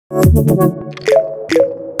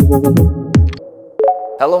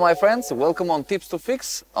Hello my friends, welcome on Tips to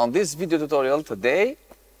Fix. On this video tutorial today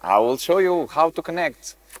I will show you how to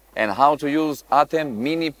connect and how to use ATEM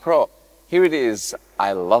Mini Pro. Here it is.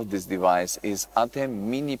 I love this device. It's ATEM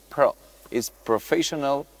Mini Pro. It's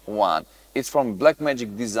professional one. It's from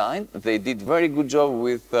Blackmagic Design. They did very good job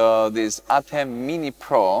with this ATEM Mini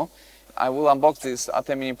Pro. I will unbox this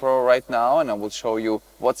ATEM Mini Pro right now and I will show you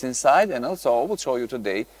what's inside, and also I will show you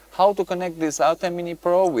today how to connect this ATEM Mini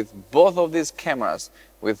Pro with both of these cameras.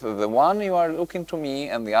 With the one you are looking to me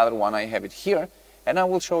and the other one I have it here, and I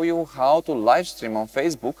will show you how to live stream on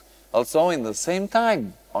Facebook, also in the same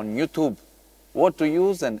time on YouTube, what to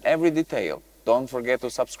use and every detail. Don't forget to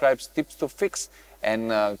subscribe Tips to Fix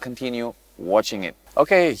and continue watching it.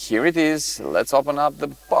 Okay, here it is. Let's open up the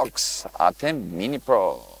box. ATEM Mini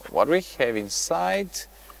Pro. What we have inside?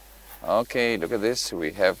 Okay, look at this.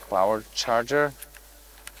 We have power charger.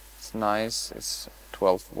 It's nice. It's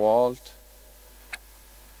 12 volt.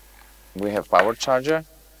 We have power charger.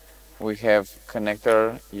 We have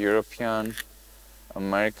connector, European,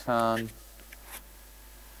 American,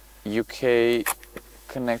 UK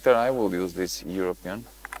connector. I will use this European.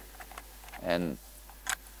 And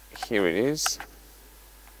here it is.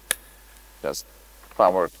 Just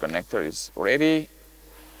power connector is ready.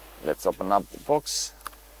 Let's open up the box.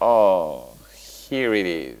 Oh, here it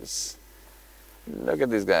is. Look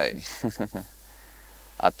at this guy.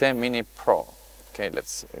 ATEM Mini Pro. Okay,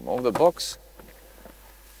 let's remove the box.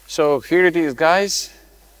 So here it is, guys.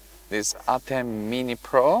 This ATEM Mini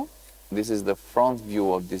Pro. This is the front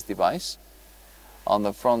view of this device. On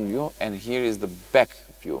the front view, and here is the back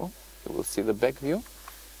view. You will see the back view.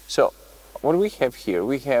 So what we have here,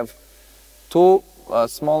 we have two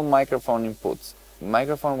small microphone inputs,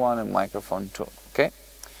 microphone 1 and microphone 2. Okay,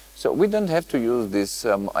 so we don't have to use these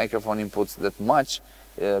microphone inputs that much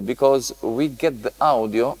because we get the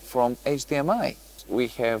audio from HDMI. We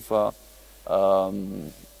have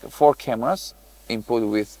 4 cameras input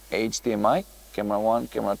with HDMI, camera 1,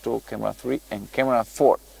 camera 2, camera 3 and camera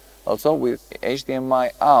 4, also with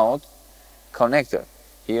HDMI out connector.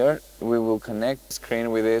 Here we will connect the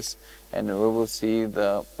screen with this and we will see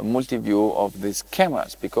the multi-view of these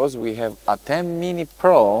cameras, because we have ATEM Mini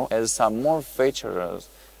Pro has some more features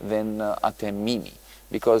than ATEM Mini,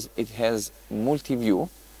 because it has multi-view.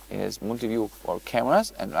 It has multi-view for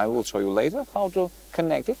cameras, and I will show you later how to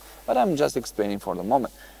connect it, but I'm just explaining for the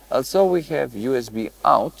moment. Also we have USB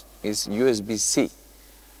out, is USB-C,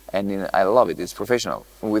 and I love it, it's professional.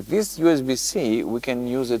 With this USB-C we can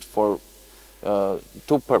use it for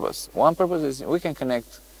two purposes. One purpose is we can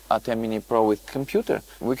connect ATEM Mini Pro with computer.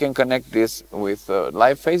 We can connect this with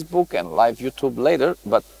live Facebook and live YouTube later,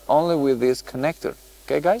 but only with this connector.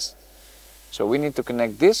 Okay guys? So we need to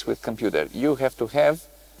connect this with computer. You have to have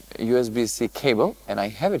USB-C cable, and I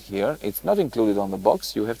have it here. It's not included on the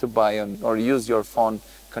box. You have to buy or use your phone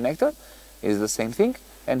connector. It's the same thing.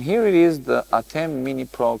 And here it is, the ATEM Mini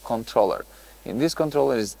Pro controller. In this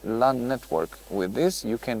controller is LAN network. With this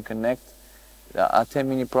you can connect the ATEM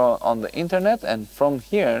Mini Pro on the internet, and from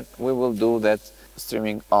here we will do that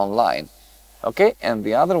streaming online. Okay, and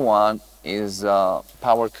the other one is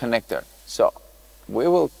power connector. So we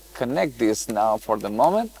will connect this now. For the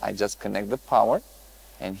moment I just connect the power,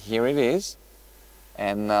 and here it is,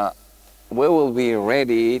 and we will be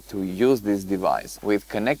ready to use this device with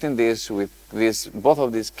connecting this with both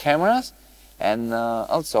of these cameras, and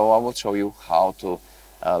also I will show you how to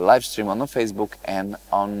live stream on Facebook and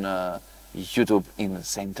on YouTube in the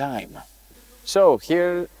same time. So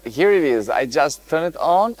here it is. I just turn it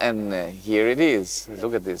on, and here it is.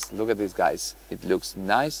 Look at this guys. It looks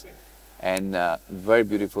nice, and very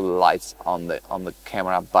beautiful lights on the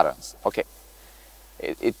camera buttons. Okay,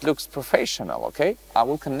 it looks professional. Okay, I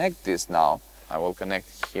will connect this now. I will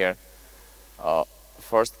connect here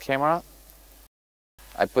first camera.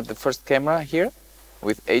 I put the first camera here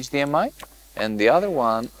with HDMI, and the other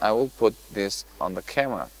one I will put this on the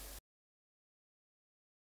camera.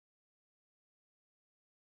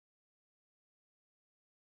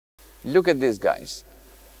 Look at this guys.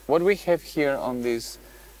 What we have here on this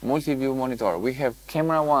multi-view monitor, we have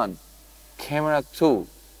camera 1, camera 2,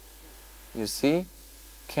 you see,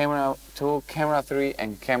 camera 2, camera 3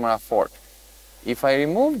 and camera 4. If I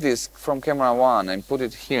remove this from camera 1 and put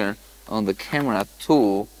it here on the camera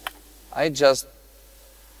 2, I just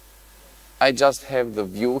have the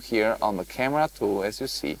view here on the camera 2, as you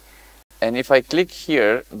see. And if I click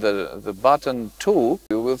here the button 2,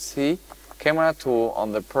 you will see camera 2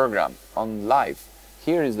 on the program, on live.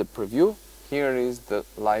 Here is the preview, here is the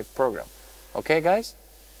live program. Okay guys?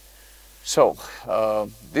 So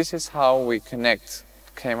this is how we connect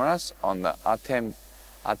cameras on the ATEM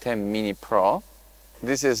Mini Pro.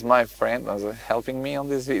 This is my friend helping me on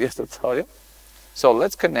this video tutorial. So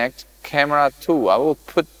let's connect camera 2. I will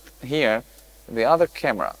put here the other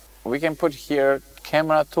camera. We can put here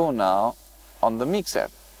camera 2 now on the mixer,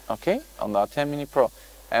 okay, on the ATEM Mini Pro,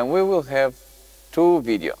 and we will have 2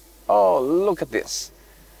 video. Oh, look at this.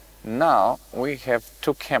 Now we have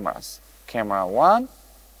 2 cameras, camera 1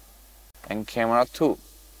 and camera 2.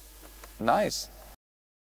 Nice.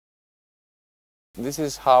 This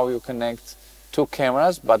is how you connect 2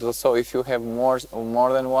 cameras, but also if you have more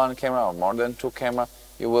than 1 camera or more than 2 camera,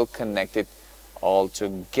 you will connect it all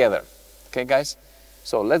together. Okay guys,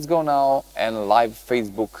 so let's go now and live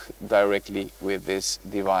Facebook directly with this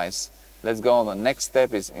device. Let's go on. The next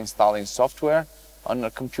step is installing software on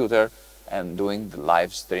your computer and doing the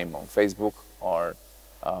live stream on Facebook or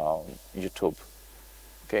YouTube.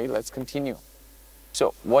 Okay, let's continue.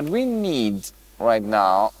 So what we need right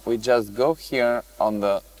now, we just go here on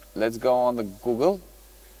the, let's go on the Google.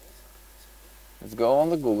 Let's go on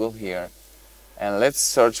the Google here and let's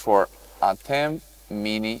search for ATEM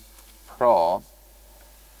Mini Pro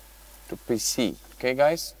to PC. Okay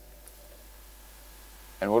guys?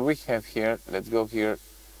 And what we have here, let's go here,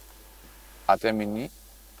 ATEM Mini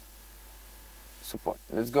Support.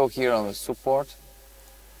 Let's go here on the support.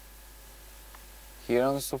 Here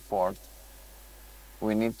on the support,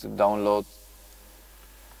 we need to download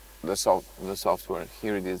the software.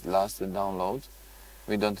 Here it is, last download.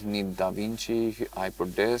 We don't need DaVinci,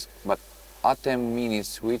 Hyperdesk, but ATEM Mini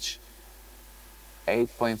Switch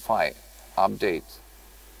 8.5 update.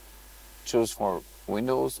 Choose for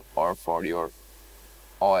Windows or for your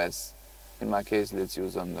OS. In my case, let's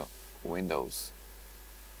use on the Windows.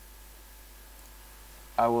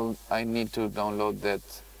 I need to download that.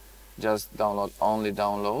 Just download, only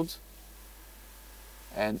download,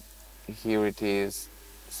 and here it is.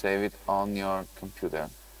 Save it on your computer.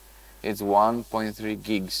 It's 1.3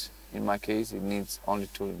 gigs. In my case, it needs only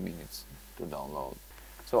 2 minutes to download.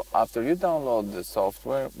 So after you download the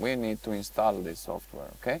software, we need to install this software.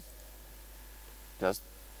 Okay, just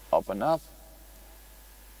open up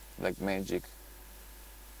like magic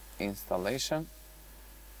installation.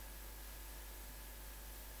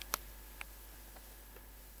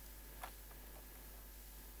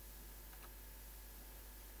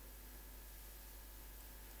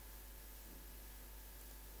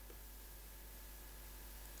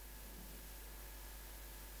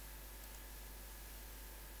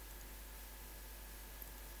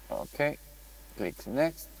 Okay, click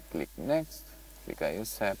next, click next, click I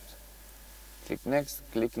accept, click next,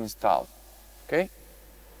 click install. Okay.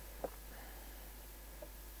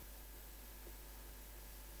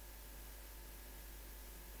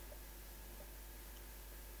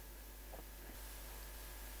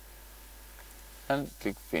 And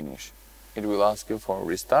click finish. It will ask you for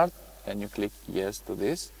restart and you click yes to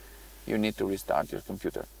this. You need to restart your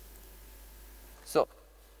computer. So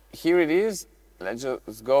here it is. Let's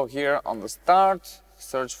just go here on the start,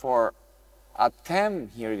 search for ATEM.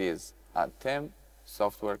 Here it is, ATEM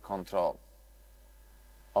Software Control.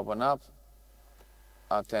 Open up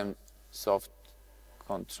ATEM Soft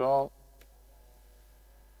Control.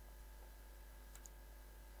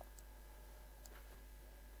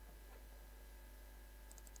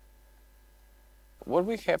 What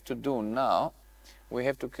we have to do now, we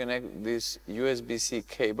have to connect this USB-C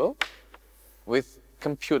cable with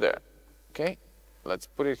computer. Okay, let's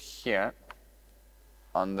put it here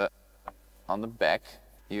on the back,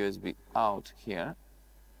 USB out here.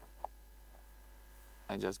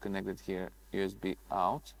 I just connected here, USB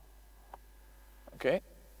out. Okay,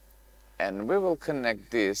 and we will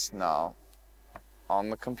connect this now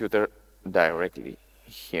on the computer directly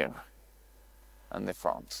here on the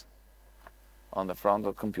front. On the front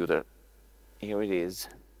of the computer, here it is.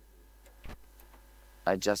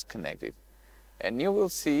 I just connected, and you will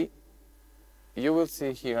see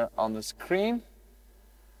here on the screen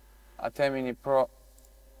ATEM Mini Pro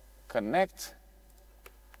Connect,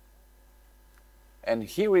 and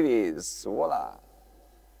here it is. Voila!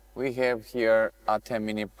 We have here ATEM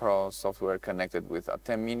Mini Pro software connected with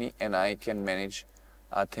ATEM Mini, and I can manage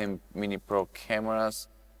ATEM Mini Pro cameras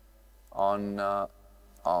on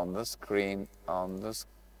the screen, on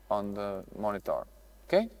the monitor.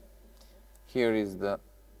 Okay, here is the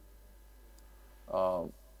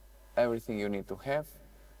everything you need to have,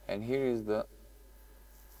 and here is the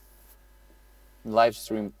live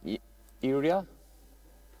stream area.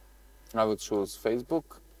 I will choose Facebook,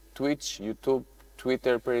 Twitch, YouTube,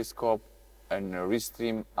 Twitter, Periscope, and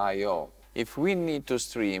Restream.io. If we need to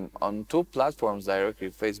stream on 2 platforms directly,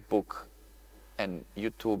 Facebook and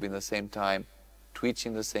YouTube in the same time, Twitch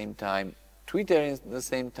in the same time, Twitter in the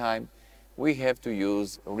same time, we have to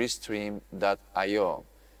use restream.io.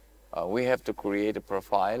 We have to create a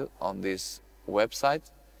profile on this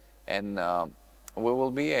website, and we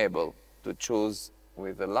will be able to choose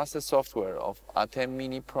with the latest software of ATEM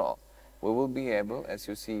Mini Pro. We will be able, as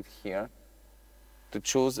you see it here, to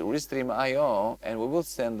choose Restream.io, and we will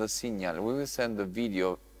send the signal. We will send the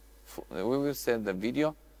video. We will send the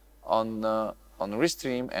video on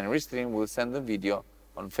Restream, and Restream will send the video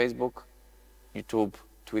on Facebook, YouTube,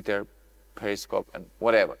 Twitter, Periscope, and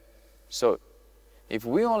whatever. So, if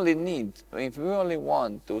we only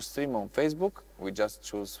want to stream on Facebook, we just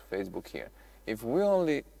choose Facebook here. If we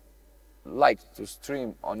only like to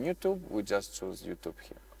stream on YouTube, we just choose YouTube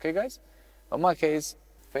here. Okay, guys? In my case,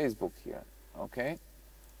 Facebook here. Okay,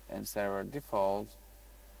 and server default,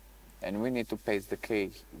 and we need to paste the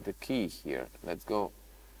key here. Let's go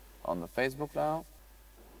on the Facebook now.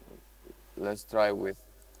 Let's try with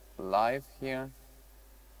live here,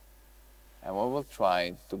 and we will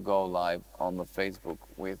try to go live on the Facebook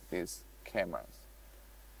with these cameras.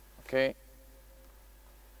 Okay,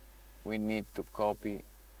 we need to copy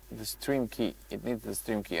the stream key. It needs the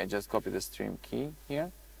stream key. I just copy the stream key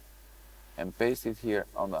here and paste it here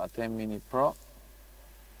on the ATEM Mini Pro.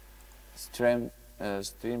 Stream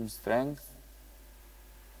strength,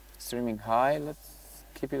 streaming high, let's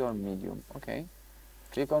keep it on medium. Okay,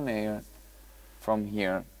 click on air from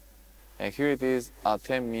here, and here it is.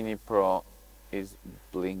 ATEM Mini Pro is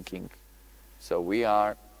blinking, so we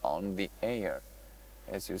are on the air,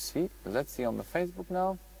 as you see. Let's see on the Facebook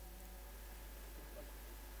now.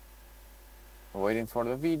 Waiting for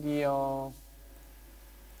the video.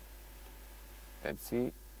 Let's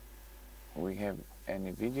see, we have any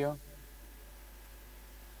video.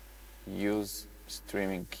 Use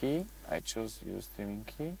streaming key. I choose use streaming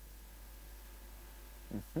key.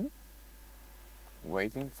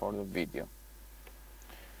 Waiting for the video.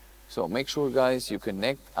 So make sure, guys, you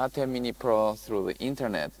connect ATEM Mini Pro through the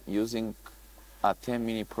internet using ATEM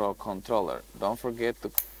Mini Pro controller. Don't forget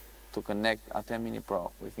to connect ATEM Mini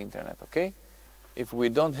Pro with internet, okay? If we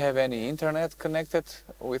don't have any internet connected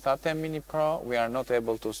with ATEM Mini Pro, we are not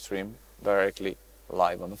able to stream directly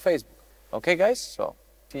live on the Facebook. Okay, guys? So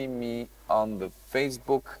see me on the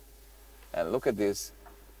Facebook, and look at this.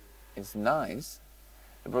 It's nice.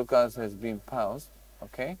 The broadcast has been paused.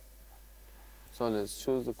 Okay? So let's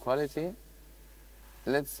choose the quality.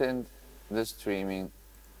 Let's send the streaming,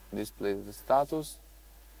 display the status.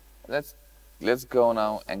 Let's go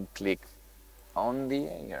now and click on the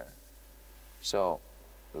air. So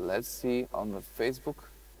let's see on the Facebook.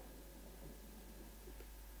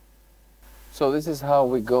 So this is how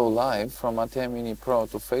we go live from ATEM Mini Pro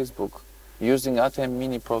to Facebook using ATEM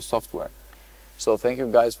Mini Pro software. So thank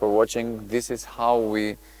you guys for watching. This is how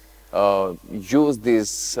we use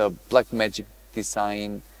this Blackmagic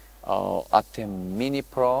design ATEM Mini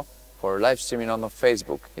Pro for live streaming on the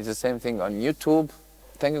Facebook. It's the same thing on YouTube.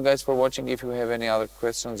 Thank you guys for watching. If you have any other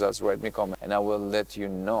questions, just write me a comment and I will let you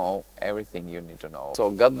know everything you need to know.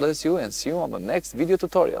 So God bless you, and see you on the next video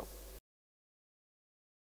tutorial.